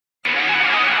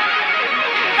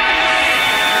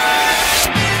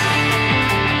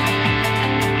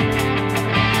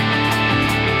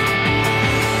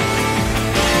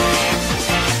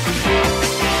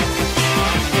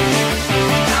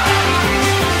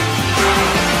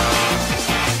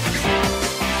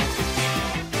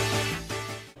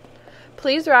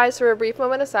Please rise for a brief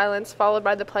moment of silence, followed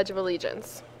by the Pledge of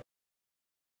Allegiance.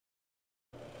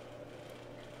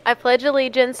 I pledge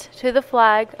allegiance to the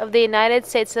flag of the United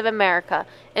States of America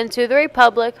and to the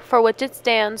republic for which it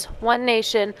stands, one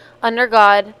nation, under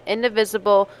God,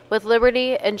 indivisible, with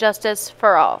liberty and justice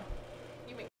for all.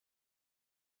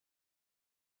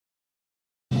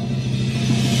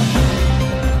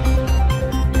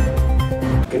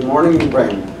 Good morning, New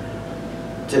Brighton.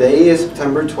 Today is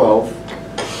September 12th,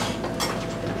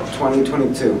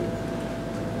 2022.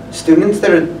 Students that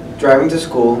are driving to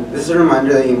school, this is a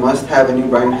reminder that you must have a New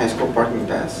Brighton High School parking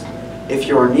pass. If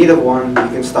you're in need of one, you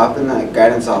can stop in the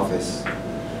guidance office.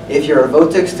 If you're a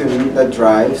VOTEC student that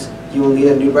drives, you will need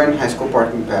a New Brighton High School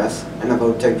parking pass and a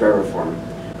VOTEC driver form.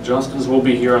 Justins will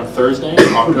be here on Thursday,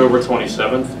 October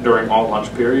 27th, during all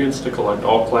lunch periods to collect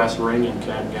all class ring and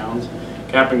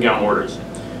cap and gown orders.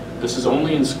 This is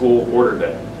only in school order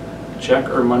day.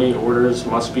 Check or money orders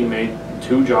must be made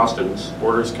to Justins.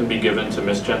 Orders can be given to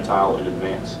Miss Gentile in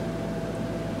advance.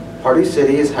 Party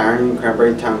City is hiring in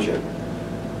Cranberry Township.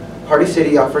 Party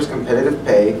City offers competitive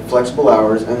pay, flexible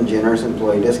hours, and generous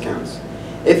employee discounts.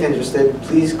 If interested,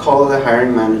 please call the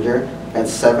hiring manager at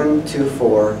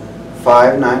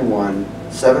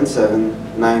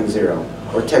 724-591-7790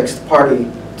 or text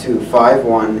PARTY to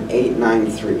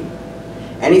 51893.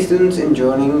 Any students in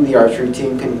joining the archery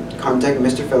team can contact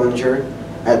Mr. Fillinger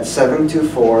at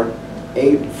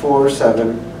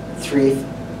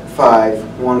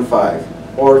 724-847-3515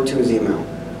 or to his email.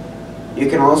 You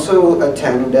can also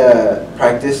attend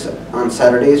practice on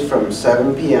Saturdays from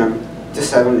 7 p.m. to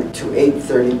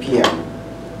 8:30 p.m.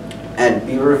 at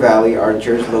Beaver Valley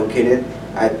Archers, located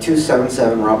at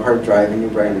 277 Rob Hart Drive in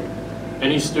New Brighton.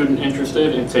 Any student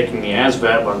interested in taking the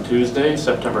ASVAB on Tuesday,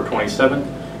 September 27th,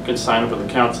 can sign up with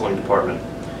the counseling department.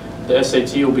 The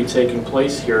SAT will be taking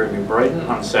place here in New Brighton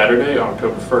on Saturday,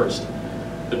 October 1st.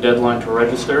 The deadline to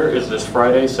register is this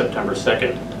Friday, September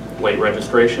 2nd. Late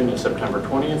registration is September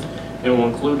 20th and will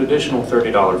include additional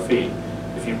 $30 fee.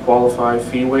 If you qualify,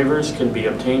 fee waivers can be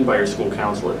obtained by your school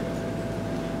counselor.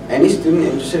 Any student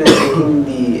interested in taking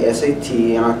the SAT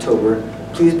in October,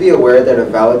 please be aware that a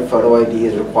valid photo ID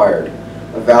is required.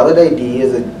 A valid ID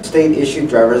is a state-issued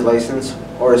driver's license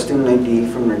or a student ID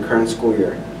from your current school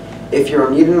year. If you're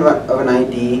in need of an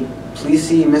ID, please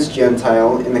see Ms.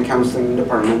 Gentile in the counseling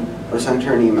department or send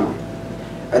her an email.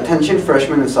 Attention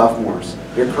freshmen and sophomores,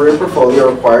 your career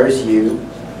portfolio requires you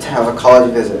to have a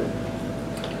college visit.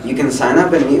 You can sign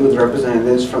up and meet with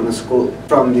representatives from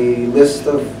the list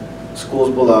of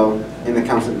schools below in the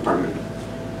counseling department.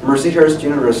 Mercyhurst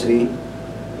University,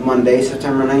 Monday,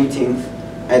 September 19th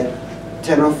at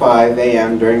 10:05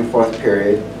 a.m. during 4th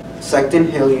period. Secton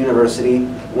Hill University,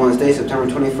 Wednesday, September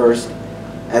 21st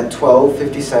at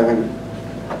 12:57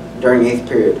 during 8th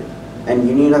period. And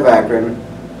Union of Akron,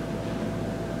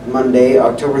 Monday,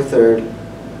 October 3rd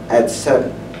at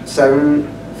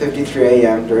 7:53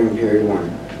 a.m. during period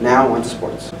 1. Now on to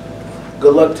sports.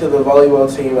 Good luck to the volleyball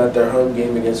team at their home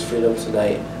game against Freedom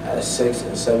tonight at 6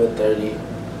 and 7:30.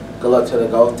 Good luck to the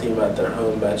golf team at their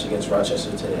home match against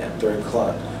Rochester today at 3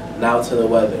 o'clock. Now to the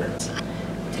weather.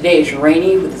 Today is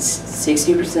rainy with a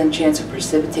 60% chance of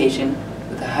precipitation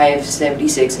with a high of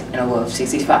 76 and a low of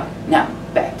 65. Now,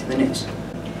 back to the news.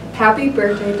 Happy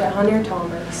birthday to Hunter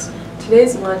Thomas.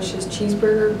 Today's lunch is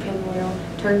cheeseburger, pinwheel,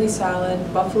 turkey salad,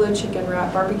 buffalo chicken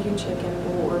wrap, barbecue chicken,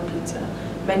 or pizza.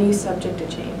 Menu subject to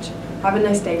change. Have a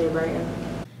nice day, New Brighton.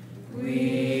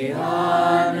 We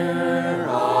honor